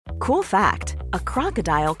Cool fact, a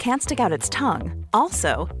crocodile can't stick out its tongue.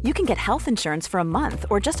 Also, you can get health insurance for a month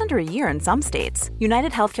or just under a year in some states.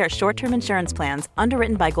 United Healthcare short-term insurance plans,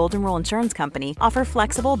 underwritten by Golden Rule Insurance Company, offer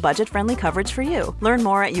flexible, budget-friendly coverage for you. Learn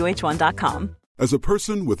more at uh1.com. As a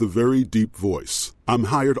person with a very deep voice, I'm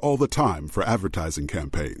hired all the time for advertising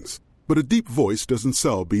campaigns. But a deep voice doesn't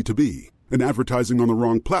sell B2B, and advertising on the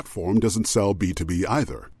wrong platform doesn't sell B2B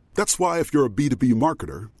either. That's why if you're a B2B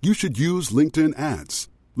marketer, you should use LinkedIn ads.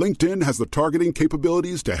 LinkedIn has the targeting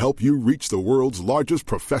capabilities to help you reach the world's largest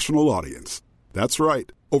professional audience. That's right,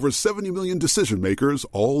 over 70 million decision makers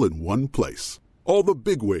all in one place. All the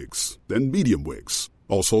big wigs, then medium wigs,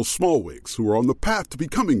 also small wigs who are on the path to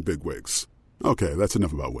becoming big wigs. Okay, that's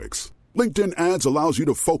enough about wigs. LinkedIn ads allows you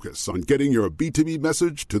to focus on getting your B2B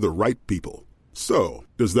message to the right people. So,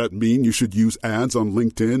 does that mean you should use ads on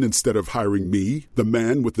LinkedIn instead of hiring me, the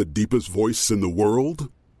man with the deepest voice in the world?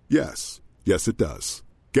 Yes. Yes, it does.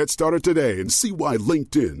 Get started today and see why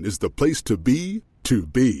LinkedIn is the place to be to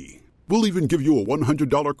be. We'll even give you a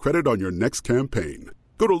 $100 credit on your next campaign.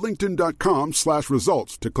 Go to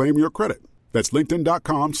linkedin.com/results to claim your credit. That's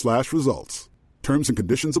linkedin.com/results. Terms and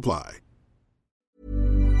conditions apply.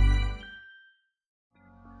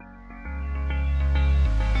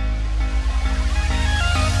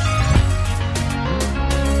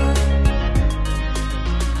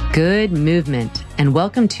 Good movement, and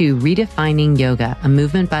welcome to Redefining Yoga, a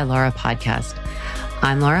Movement by Laura podcast.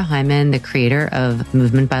 I'm Laura Hyman, the creator of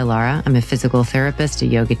Movement by Laura. I'm a physical therapist, a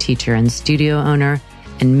yoga teacher and studio owner,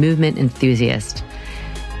 and movement enthusiast.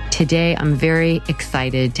 Today, I'm very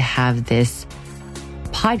excited to have this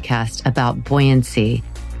podcast about buoyancy,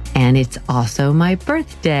 and it's also my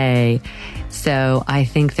birthday. So I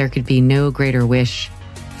think there could be no greater wish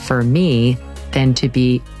for me than to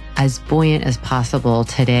be as buoyant as possible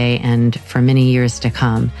today and for many years to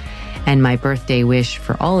come. And my birthday wish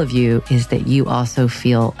for all of you is that you also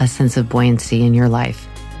feel a sense of buoyancy in your life.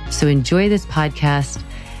 So enjoy this podcast,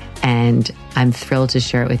 and I'm thrilled to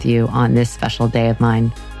share it with you on this special day of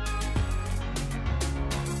mine.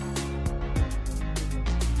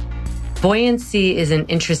 Buoyancy is an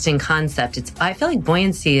interesting concept. I feel like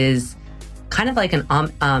buoyancy is kind of like an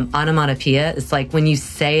onomatopoeia. It's like when you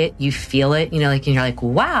say it, you feel it, and you're like,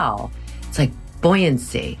 wow. It's like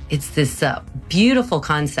buoyancy. It's this beautiful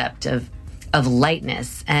concept of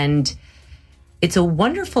lightness. And it's a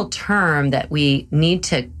wonderful term that we need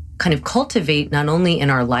to kind of cultivate not only in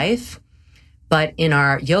our life, but in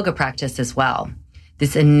our yoga practice as well.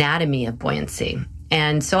 This anatomy of buoyancy.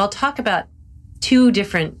 And so I'll talk about two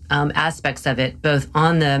different aspects of it, both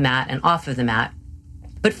on the mat and off of the mat.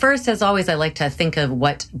 But first, as always, I like to think of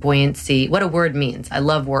what a word means. I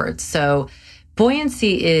love words. So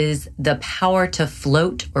buoyancy is the power to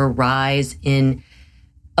float or rise in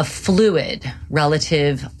a fluid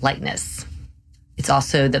relative lightness. It's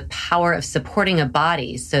also the power of supporting a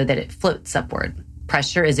body so that it floats upward.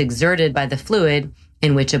 Pressure is exerted by the fluid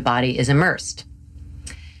in which a body is immersed.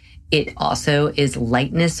 It also is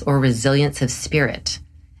lightness or resilience of spirit.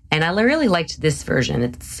 And I really liked this version,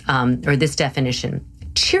 or this definition.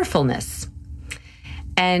 Cheerfulness.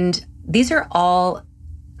 And these are all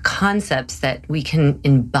concepts that we can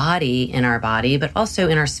embody in our body, but also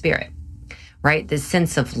in our spirit, right? This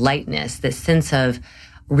sense of lightness, this sense of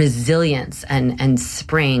resilience and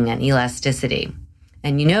spring and elasticity.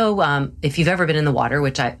 And if you've ever been in the water,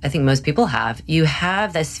 which I think most people have, you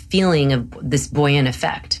have this feeling of this buoyant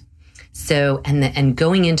effect. So, and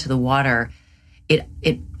going into the water, it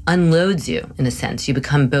unloads you in a sense. You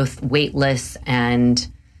become both weightless and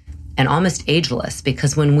almost ageless,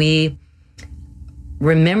 because when we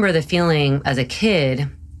remember the feeling as a kid,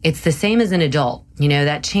 it's the same as an adult.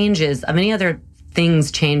 That changes. Many other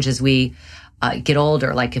things change as we get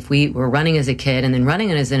older. Like if we were running as a kid and then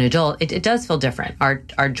running as an adult, it does feel different.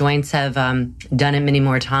 Our joints have done it many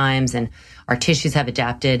more times, and our tissues have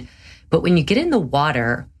adapted. But when you get in the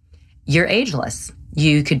water, you're ageless.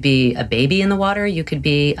 You could be a baby in the water. You could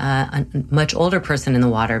be a much older person in the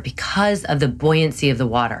water because of the buoyancy of the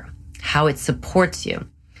water, how it supports you.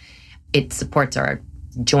 It supports our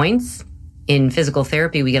joints. In physical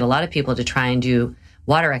therapy, we get a lot of people to try and do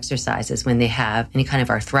water exercises when they have any kind of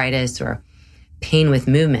arthritis or pain with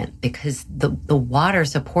movement, because the water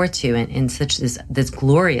supports you in such this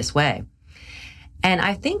glorious way. And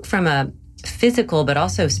I think from a physical but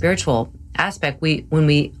also spiritual aspect, when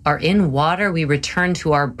we are in water, we return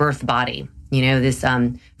to our birth body, this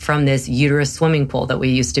from this uterus swimming pool that we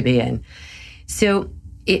used to be in. So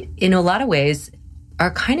in a lot of ways,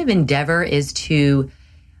 our kind of endeavor is to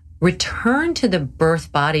return to the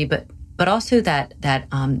birth body, but also that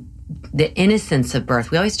the innocence of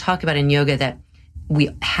birth. We always talk about in yoga that we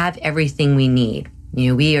have everything we need.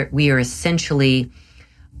 We are essentially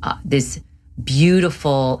this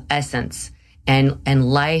beautiful essence, and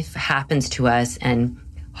life happens to us, and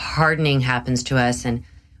hardening happens to us, and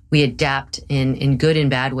we adapt in good and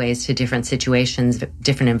bad ways to different situations,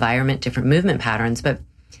 different environment, different movement patterns. But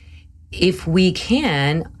if we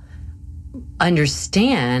can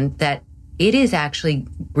understand that it is actually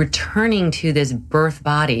returning to this birth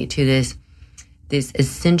body, to this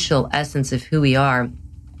essential essence of who we are,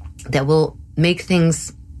 that will make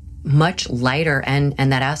things much lighter and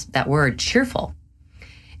that word cheerful.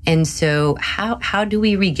 And so how do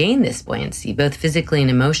we regain this buoyancy, both physically and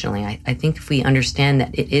emotionally? I think if we understand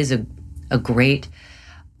that it is a great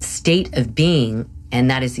state of being,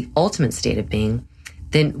 and that is the ultimate state of being,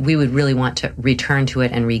 then we would really want to return to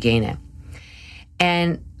it and regain it.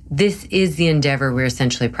 And this is the endeavor we're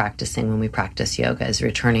essentially practicing when we practice yoga, is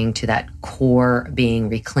returning to that core being,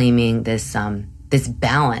 reclaiming this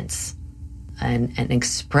balance and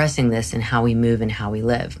expressing this in how we move and how we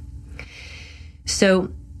live.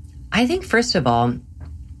 So I think, first of all,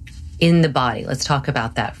 in the body, let's talk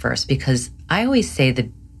about that first, because I always say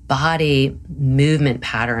the body movement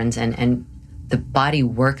patterns and the body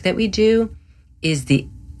work that we do is the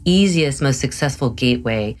easiest, most successful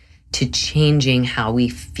gateway to changing how we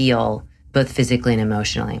feel, both physically and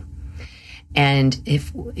emotionally. And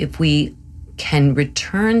if we can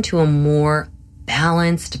return to a more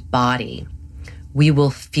balanced body, we will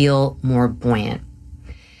feel more buoyant.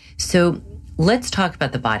 So let's talk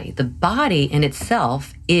about the body. The body in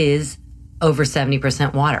itself is over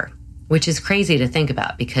 70% water, which is crazy to think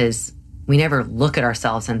about because we never look at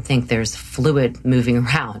ourselves and think there's fluid moving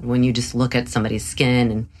around when you just look at somebody's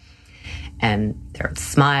skin and their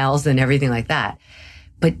smiles and everything like that.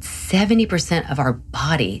 But 70% of our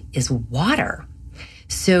body is water.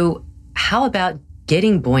 So how about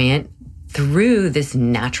getting buoyant through this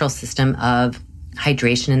natural system of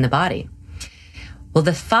hydration in the body? Well,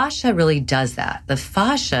 the fascia really does that. The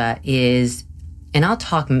fascia is, and I'll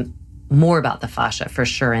talk more about the fascia for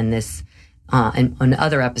sure in this, on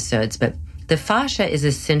other episodes, but the fascia is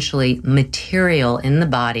essentially material in the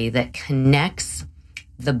body that connects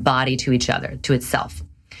the body to each other, to itself,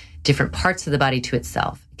 different parts of the body to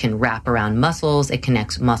itself. It can wrap around muscles. It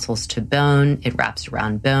connects muscles to bone. It wraps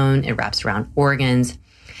around bone. It wraps around organs.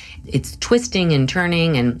 It's twisting and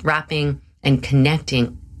turning and wrapping and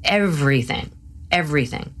connecting everything.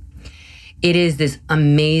 It is this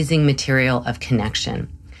amazing material of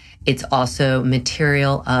connection. It's also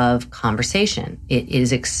material of conversation. It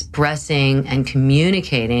is expressing and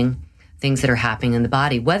communicating things that are happening in the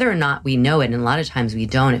body, whether or not we know it. And a lot of times we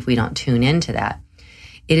don't if we don't tune into that.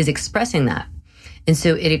 It is expressing that. And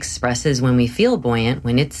so it expresses when we feel buoyant,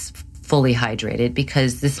 when it's fully hydrated,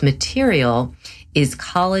 because this material is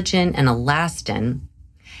collagen and elastin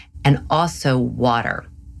and also water.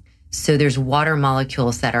 So there's water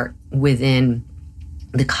molecules that are within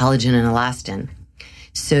the collagen and elastin.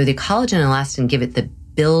 So the collagen and elastin give it the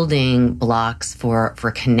building blocks for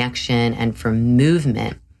connection and for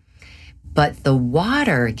movement. But the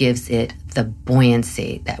water gives it the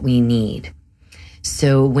buoyancy that we need.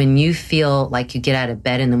 So when you feel like you get out of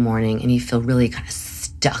bed in the morning and you feel really kind of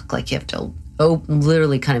stuck, like you have to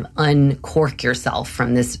literally kind of uncork yourself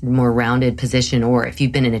from this more rounded position, or if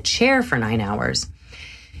you've been in a chair for 9 hours,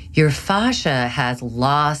 your fascia has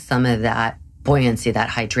lost some of that buoyancy, that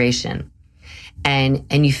hydration.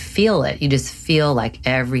 And you feel it. You just feel like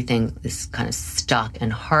everything is kind of stuck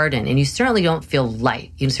and hardened. And you certainly don't feel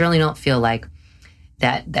light. You certainly don't feel like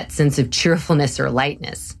that sense of cheerfulness or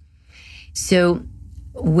lightness. So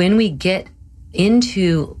when we get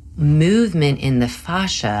into movement in the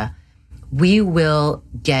fascia, we will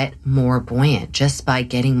get more buoyant just by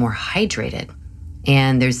getting more hydrated.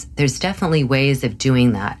 And there's definitely ways of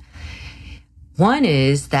doing that. One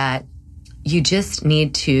is that you just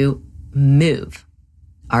need to move.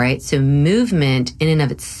 All right. So movement in and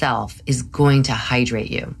of itself is going to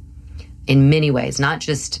hydrate you in many ways, not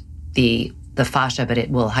just the fascia, but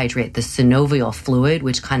it will hydrate the synovial fluid,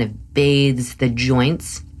 which kind of bathes the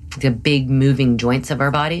joints, the big moving joints of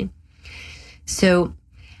our body. So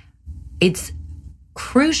it's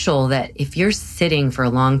crucial that if you're sitting for a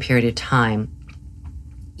long period of time,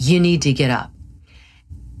 you need to get up.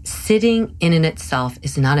 Sitting in and itself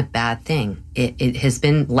is not a bad thing. It has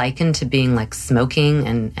been likened to being like smoking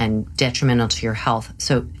and detrimental to your health.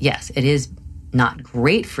 So yes, it is not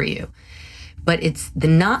great for you, but it's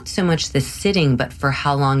not so much the sitting, but for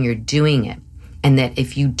how long you're doing it. And that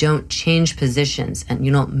if you don't change positions and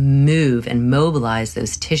you don't move and mobilize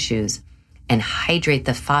those tissues and hydrate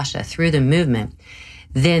the fascia through the movement,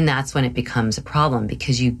 then that's when it becomes a problem,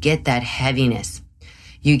 because you get that heaviness.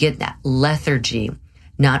 You get that lethargy,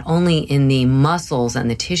 not only in the muscles and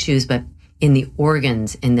the tissues, but in the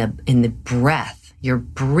organs, in the breath. Your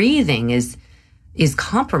breathing is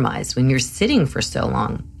compromised when you're sitting for so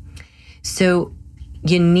long. So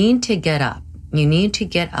you need to get up. You need to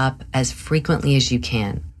get up as frequently as you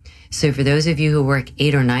can. So for those of you who work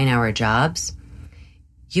 8 or 9 hour jobs,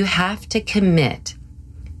 you have to commit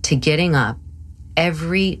to getting up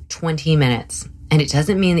every 20 minutes. And it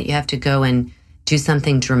doesn't mean that you have to go and do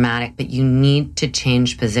something dramatic, but you need to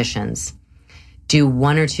change positions. Do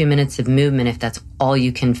 1 or 2 minutes of movement if that's all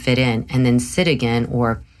you can fit in, and then sit again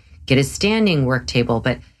or get a standing work table.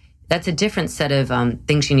 But that's a different set of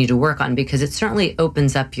things you need to work on, because it certainly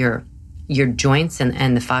opens up your joints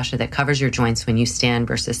and the fascia that covers your joints when you stand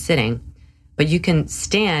versus sitting. But you can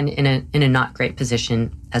stand in a not great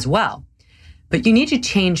position as well. But you need to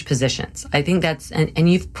change positions. I think that's,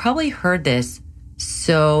 and you've probably heard this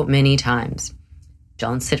so many times.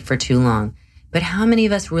 Don't sit for too long. But how many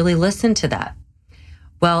of us really listen to that?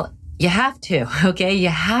 Well, you have to, okay? You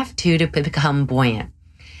have to become buoyant.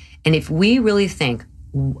 And if we really think,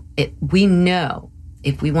 we know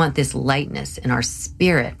if we want this lightness in our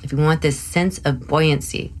spirit, if we want this sense of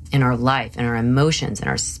buoyancy in our life, in our emotions,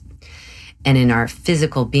 and in our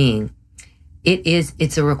physical being,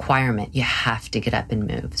 it's a requirement. You have to get up and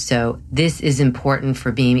move. So this is important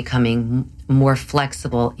for becoming more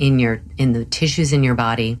flexible in the tissues in your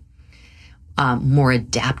body, more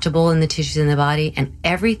adaptable in the tissues in the body, and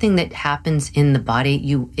everything that happens in the body,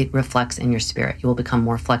 it reflects in your spirit. You will become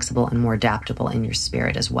more flexible and more adaptable in your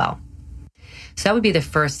spirit as well. So that would be the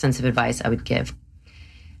first sense of advice I would give.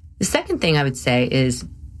 The second thing I would say is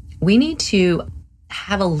we need to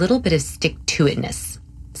have a little bit of stick-to-itness.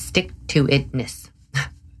 Stick-to-itness.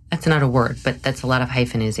 That's not a word, but that's a lot of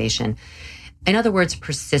hyphenization. In other words,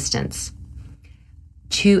 persistence.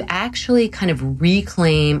 To actually kind of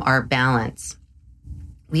reclaim our balance,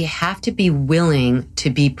 we have to be willing to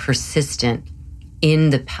be persistent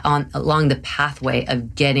along the pathway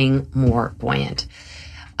of getting more buoyant.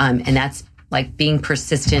 And that's like being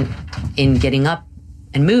persistent in getting up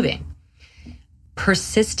and moving.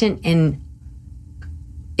 Persistent in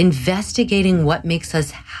investigating what makes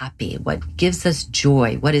us happy, what gives us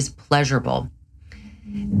joy, what is pleasurable.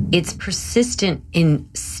 It's persistent in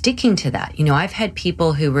sticking to that. You know, I've had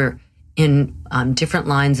people who were in different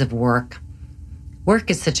lines of work. Work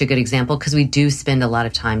is such a good example because we do spend a lot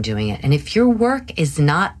of time doing it. And if your work is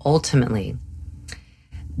not ultimately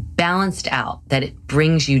balanced out, that it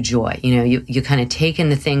brings you joy, you know, you kind of take in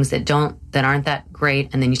the things that aren't that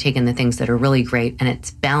great, and then you take in the things that are really great, and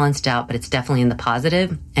it's balanced out, but it's definitely in the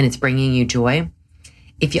positive and it's bringing you joy.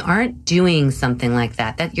 If you aren't doing something like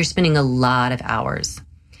that you're spending a lot of hours.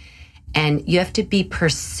 And you have to be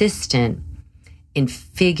persistent in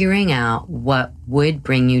figuring out what would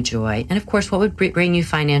bring you joy. And of course, what would bring you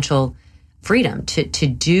financial freedom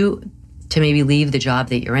to maybe leave the job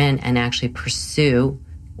that you're in and actually pursue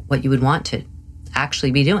what you would want to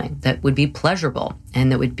actually be doing that would be pleasurable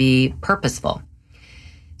and that would be purposeful.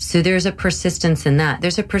 So there's a persistence in that.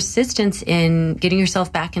 There's a persistence in getting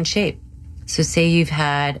yourself back in shape. So say you've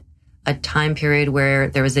had a time period where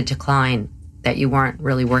there was a decline, that you weren't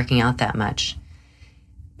really working out that much.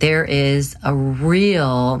 There is a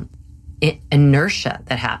real inertia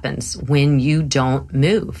that happens when you don't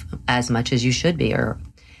move as much as you should be,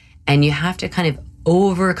 and you have to kind of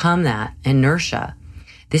overcome that inertia.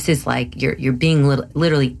 This is like you're being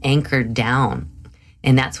literally anchored down,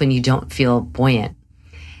 and that's when you don't feel buoyant.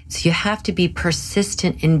 So you have to be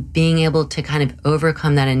persistent in being able to kind of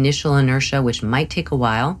overcome that initial inertia, which might take a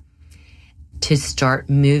while, to start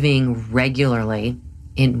moving regularly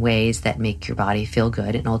in ways that make your body feel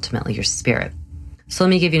good and ultimately your spirit. So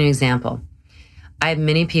let me give you an example. I have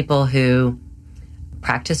many people who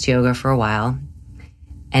practiced yoga for a while,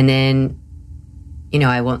 and then, you know,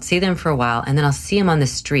 I won't see them for a while, and then I'll see them on the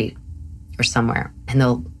street or somewhere, and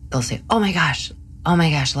they'll say, oh my gosh,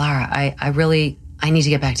 Lara, I need to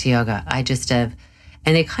get back to yoga. I just have,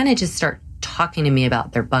 and they kind of just start talking to me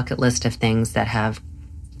about their bucket list of things that have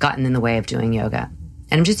gotten in the way of doing yoga.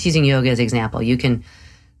 And I'm just using yoga as an example. You can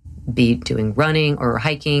be doing running or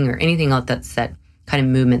hiking or anything else that's that kind of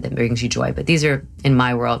movement that brings you joy. But these are, in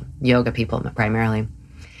my world, yoga people primarily.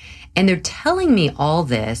 And they're telling me all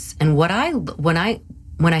this. And when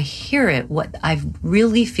I hear it, what I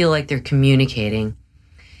really feel like they're communicating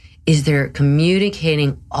is they're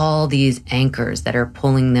communicating all these anchors that are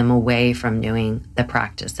pulling them away from doing the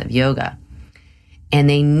practice of yoga. And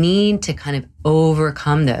they need to kind of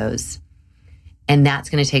overcome those. And that's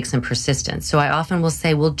going to take some persistence. So I often will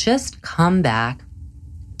say, well, just come back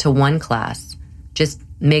to one class. Just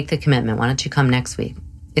make the commitment. Why don't you come next week?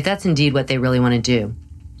 if that's indeed what they really want to do.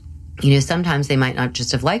 You know, sometimes they might not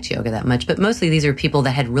just have liked yoga that much, but mostly these are people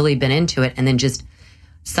that had really been into it and then just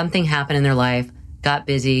something happened in their life, got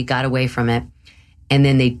busy, got away from it, and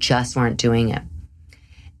then they just weren't doing it.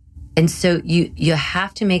 And so you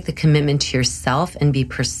have to make the commitment to yourself and be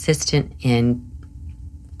persistent in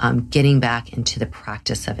getting back into the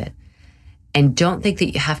practice of it. And don't think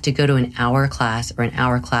that you have to go to an hour class or an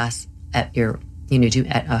hour class at your,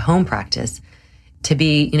 at a home practice to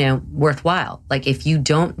be, worthwhile. Like if you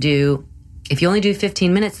only do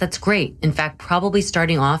 15 minutes, that's great. In fact, probably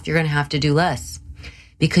starting off, you're going to have to do less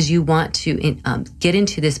because you want to get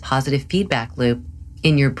into this positive feedback loop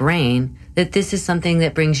in your brain that this is something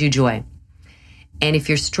that brings you joy. And if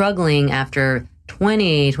you're struggling after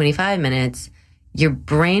 20, 25 minutes, your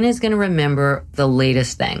brain is going to remember the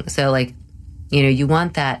latest thing. So you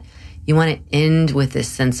want to end with this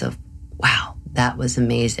sense of, wow, that was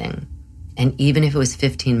amazing. And even if it was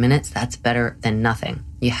 15 minutes, that's better than nothing.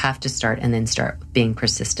 You have to start and then start being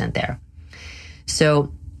persistent there.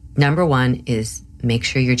 So number one is make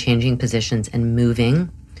sure you're changing positions and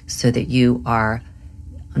moving so that you are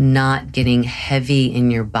not getting heavy in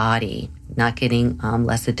your body, not getting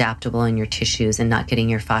less adaptable in your tissues and not getting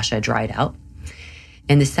your fascia dried out.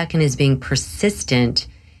 And the second is being persistent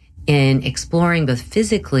in exploring both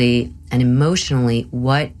physically and emotionally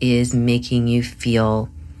what is making you feel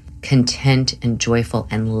content and joyful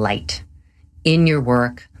and light in your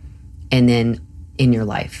work and then in your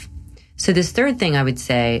life. So this third thing I would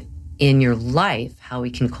say in your life, how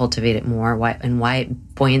we can cultivate it more, why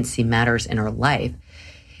buoyancy matters in our life,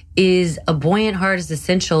 is a buoyant heart is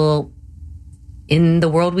essential in the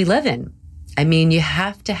world we live in. I mean, you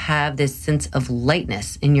have to have this sense of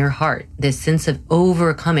lightness in your heart, this sense of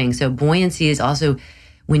overcoming. So buoyancy is also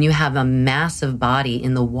when you have a massive body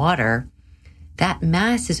in the water, that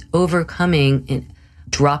mass is overcoming and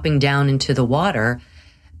dropping down into the water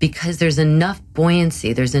because there's enough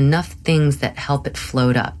buoyancy, there's enough things that help it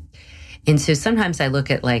float up. And so sometimes I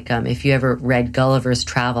look at if you ever read Gulliver's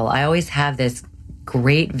Travel, I always have this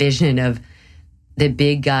great vision of the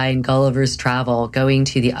big guy in Gulliver's Travel going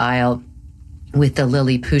to the Isle with the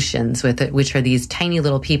Lilliputians, which are these tiny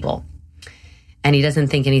little people. And he doesn't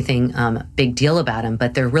think anything big deal about them,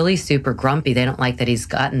 but they're really super grumpy. They don't like that he's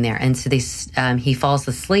gotten there. And so he falls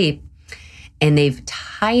asleep and they've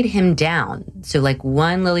tied him down. So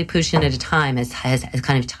one Lilliputian at a time has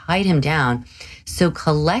kind of tied him down. So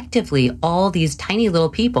collectively, all these tiny little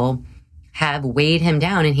people have weighed him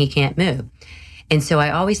down and he can't move. And so I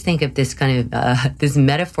always think of this kind of this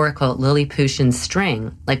metaphorical Lilliputian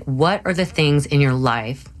string. Like, what are the things in your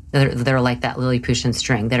life that are like that Lilliputian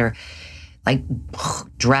string that are like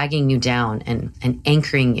dragging you down and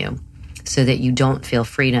anchoring you so that you don't feel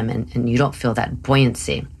freedom and you don't feel that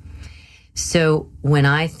buoyancy? So when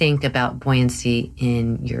I think about buoyancy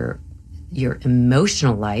in your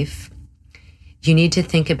emotional life, you need to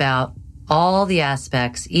think about all the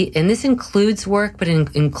aspects, and this includes work, but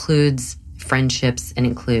it includes friendships, and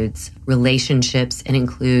includes relationships, and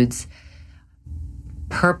includes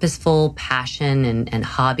purposeful passion and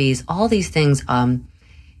hobbies, all these things.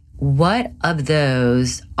 What of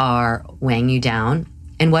those are weighing you down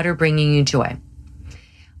and what are bringing you joy?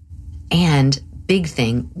 And big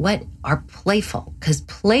thing, what are playful? Because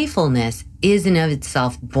playfulness is in of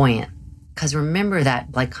itself buoyant. Because remember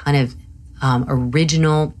that kind of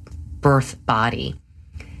original birth body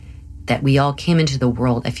that we all came into the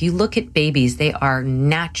world. If you look at babies, they are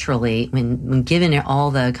naturally, when given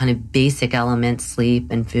all the kind of basic elements,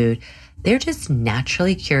 sleep and food, they're just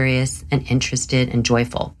naturally curious and interested and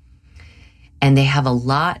joyful. And they have a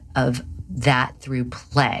lot of that through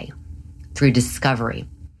play, through discovery.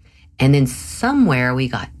 And then somewhere we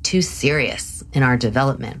got too serious in our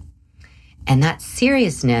development. And that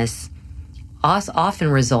seriousness often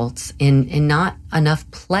results in not enough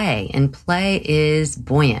play, and play is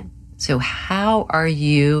buoyant. So how are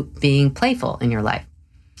you being playful in your life?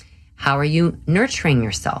 How are you nurturing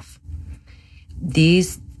yourself?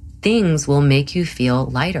 These things will make you feel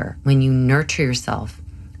lighter when you nurture yourself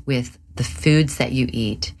with the foods that you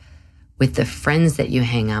eat, with the friends that you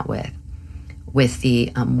hang out with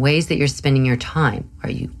the ways that you're spending your time.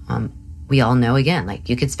 We all know, again,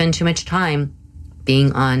 you could spend too much time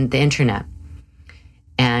being on the internet.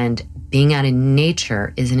 And being out in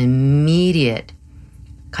nature is an immediate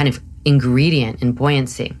kind of ingredient in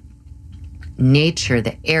buoyancy. Nature,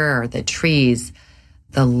 the air, the trees,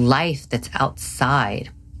 the life that's outside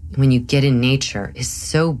when you get in nature is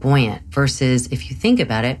so buoyant versus, if you think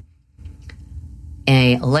about it,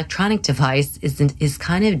 a electronic device is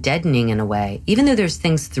kind of deadening in a way. Even though there's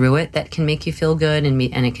things through it that can make you feel good and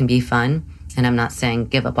it can be fun, And I'm not saying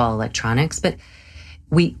give up all electronics, but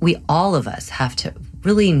we all of us have to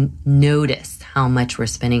really notice how much we're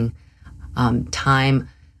spending time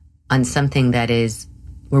on something that is,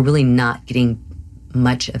 we're really not getting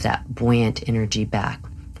much of that buoyant energy back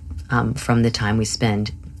from the time we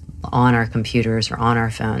spend on our computers or on our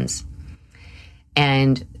phones.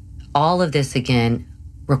 And all of this, again,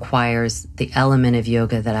 requires the element of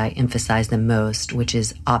yoga that I emphasize the most, which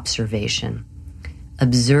is observation.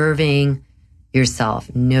 Observing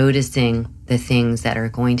yourself, noticing the things that are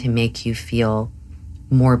going to make you feel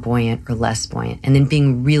more buoyant or less buoyant, and then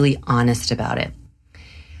being really honest about it.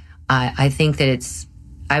 I think that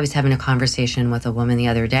I was having a conversation with a woman the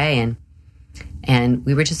other day, and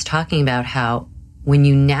we were just talking about how when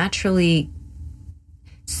you naturally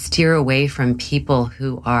steer away from people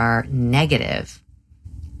who are negative,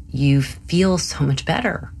 you feel so much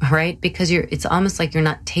better, right? Because it's almost like you're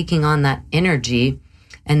not taking on that energy,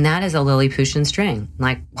 and that is a Lilliputian string,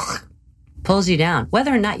 like pulls you down,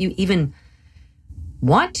 whether or not you even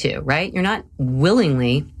want to, right? You're not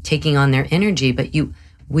willingly taking on their energy, but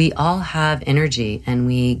we all have energy, and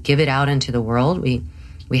we give it out into the world. We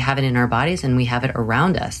have it in our bodies, and we have it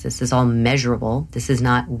around us. This is all measurable. This is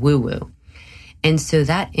not woo-woo. And so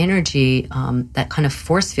that energy, that kind of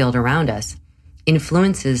force field around us,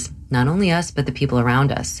 influences not only us, but the people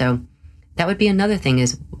around us. So that would be another thing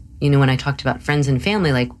is, when I talked about friends and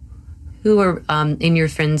family, like who are in your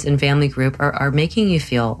friends and family group are making you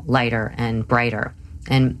feel lighter and brighter,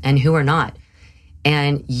 and who are not.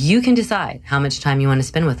 And you can decide how much time you want to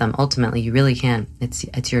spend with them. Ultimately, you really can.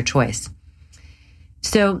 It's your choice.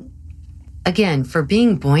 So again, for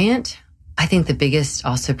being buoyant, I think the biggest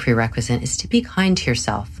also prerequisite is to be kind to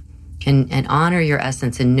yourself and honor your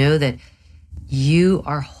essence and know that you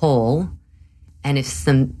are whole. And if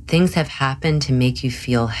some things have happened to make you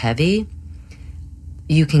feel heavy,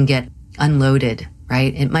 you can get unloaded,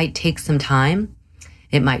 right? It might take some time.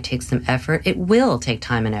 It might take some effort. It will take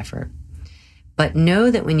time and effort. But know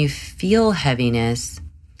that when you feel heaviness,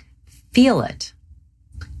 feel it.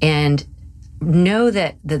 And know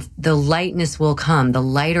that the lightness will come, the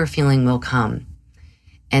lighter feeling will come.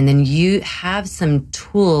 And then you have some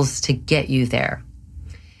tools to get you there.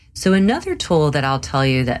 So another tool that I'll tell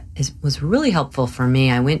you that was really helpful for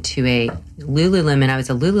me, I went to I was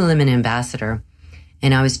a Lululemon ambassador,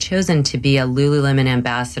 and I was chosen to be a Lululemon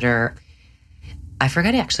ambassador. I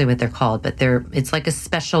forgot actually what they're called, but it's like a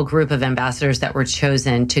special group of ambassadors that were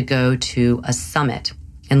chosen to go to a summit,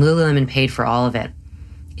 and Lululemon paid for all of it.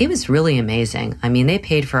 It was really amazing. I mean, they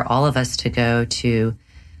paid for all of us to go to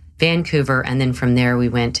Vancouver, and then from there we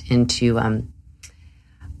went into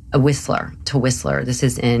Whistler. This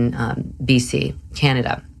is in BC,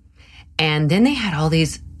 Canada. And then they had all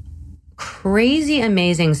these crazy,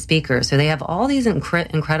 amazing speakers. So they have all these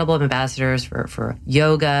incredible ambassadors for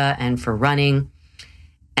yoga and for running.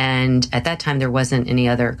 And at that time, there wasn't any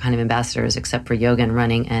other kind of ambassadors except for yoga and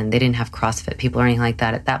running, and they didn't have CrossFit people or anything like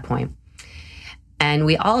that at that point. And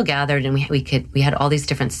we all gathered, and we had all these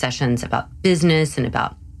different sessions about business and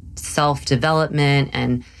about self-development.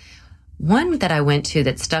 And one that I went to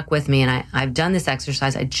that stuck with me, and I've done this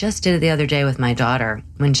exercise, I just did it the other day with my daughter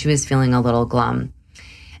when she was feeling a little glum,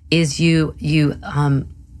 is you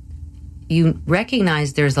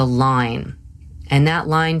recognize there's a line. And that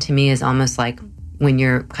line to me is almost like when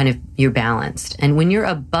you're balanced. And when you're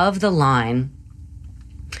above the line,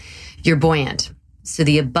 you're buoyant. So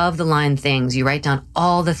the above the line things, you write down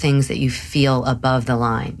all the things that you feel above the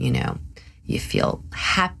line. You feel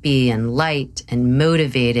happy and light and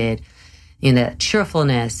motivated, that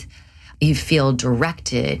cheerfulness. You feel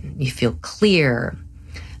directed, you feel clear,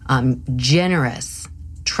 generous,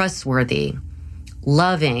 trustworthy,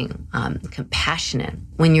 loving, compassionate.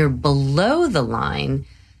 When you're below the line,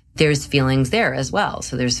 there's feelings there as well.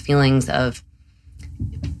 So there's feelings of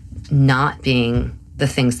not being the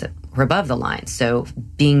things that were above the line. So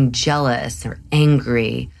being jealous or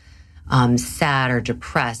angry, sad or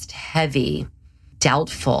depressed, heavy,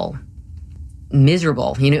 doubtful,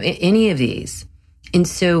 miserable, any of these. And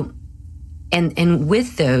so, and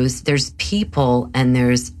with those, there's people and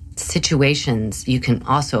there's situations you can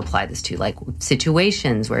also apply this to, like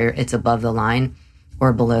situations where it's above the line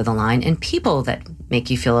or below the line, and people that make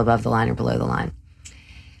you feel above the line or below the line.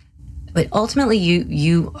 But ultimately,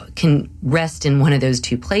 you can rest in one of those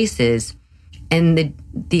two places. And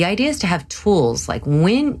the idea is to have tools, like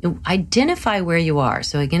identify where you are.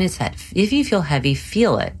 So again, it's that if you feel heavy,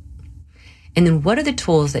 feel it. And then what are the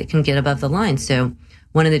tools that can get above the line? So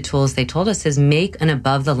one of the tools they told us is make an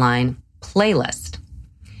above the line playlist.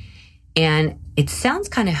 And it sounds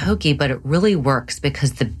kind of hokey, but it really works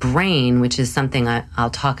because the brain, which is something I'll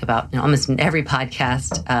talk about in almost in every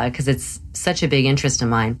podcast because it's such a big interest of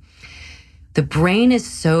mine, the brain is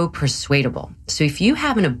so persuadable. So if you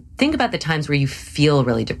think about the times where you feel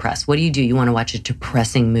really depressed, what do? You want to watch a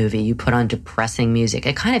depressing movie. You put on depressing music.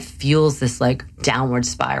 It kind of fuels this like downward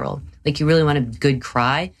spiral. Like you really want a good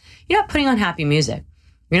cry. You're not putting on happy music.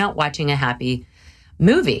 You're not watching a happy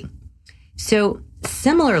movie. So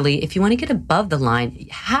similarly, if you want to get above the line,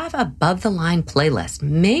 have above the line playlist.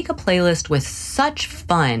 Make a playlist with such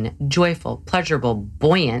fun, joyful, pleasurable,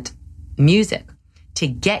 buoyant music to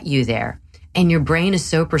get you there. And your brain is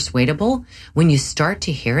so persuadable. When you start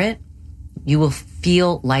to hear it, you will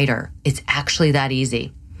feel lighter. It's actually that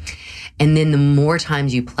easy. And then the more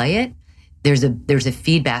times you play it, there's a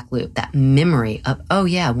feedback loop, that memory of, oh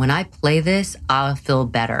yeah, when I play this, I'll feel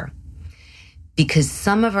better. Because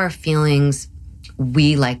some of our feelings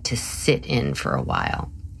we like to sit in for a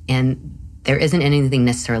while. And there isn't anything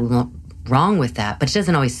necessarily wrong with that, but it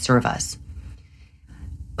doesn't always serve us.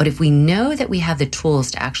 But if we know that we have the tools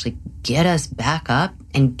to actually get us back up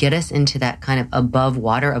and get us into that kind of above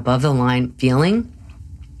water, above the line feeling,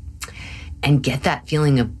 and get that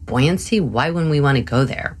feeling of buoyancy, why wouldn't we want to go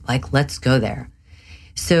there? Like, let's go there.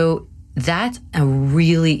 So that's a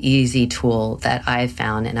really easy tool that I've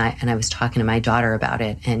found. And I was talking to my daughter about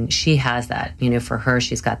it, and she has that, for her,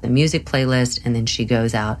 she's got the music playlist, and then she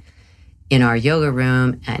goes out in our yoga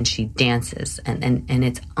room and she dances. And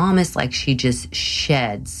it's almost like she just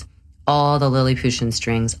sheds all the Lilliputian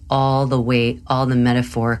strings, all the weight, all the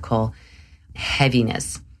metaphorical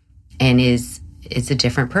heaviness, and is a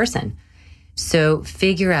different person. So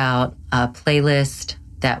figure out a playlist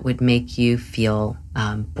that would make you feel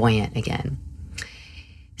buoyant again.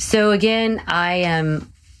 So again, I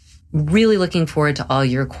am really looking forward to all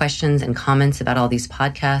your questions and comments about all these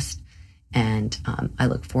podcasts. And I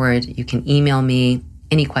look forward. You can email me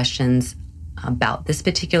any questions about this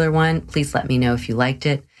particular one. Please let me know if you liked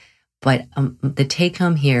it. But the take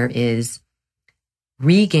home here is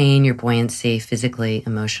regain your buoyancy physically,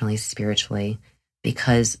 emotionally, spiritually,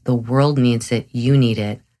 because the world needs it. You need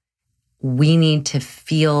it. We need to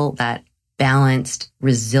feel that balanced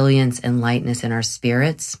resilience and lightness in our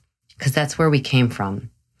spirits, because that's where we came from.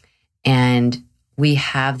 And we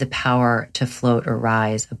have the power to float or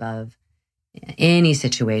rise above any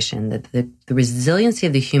situation. The resiliency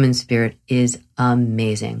of the human spirit is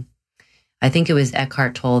amazing. I think it was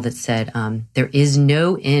Eckhart Tolle that said, there is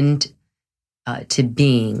no end to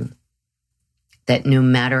being, that no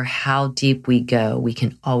matter how deep we go, we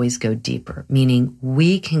can always go deeper, meaning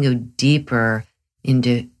we can go deeper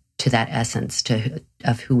into that essence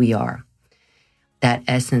of who we are, that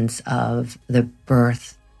essence of the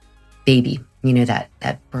birth baby,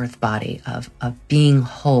 that birth body of being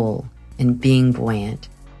whole and being buoyant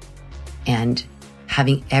and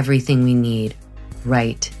having everything we need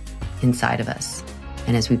right inside of us.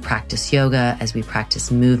 And as we practice yoga, as we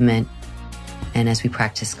practice movement, and as we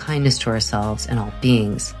practice kindness to ourselves and all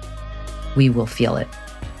beings, we will feel it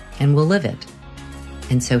and we'll live it.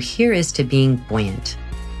 And so here is to being buoyant.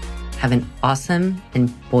 Have an awesome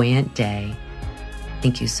and buoyant day.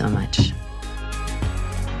 Thank you so much.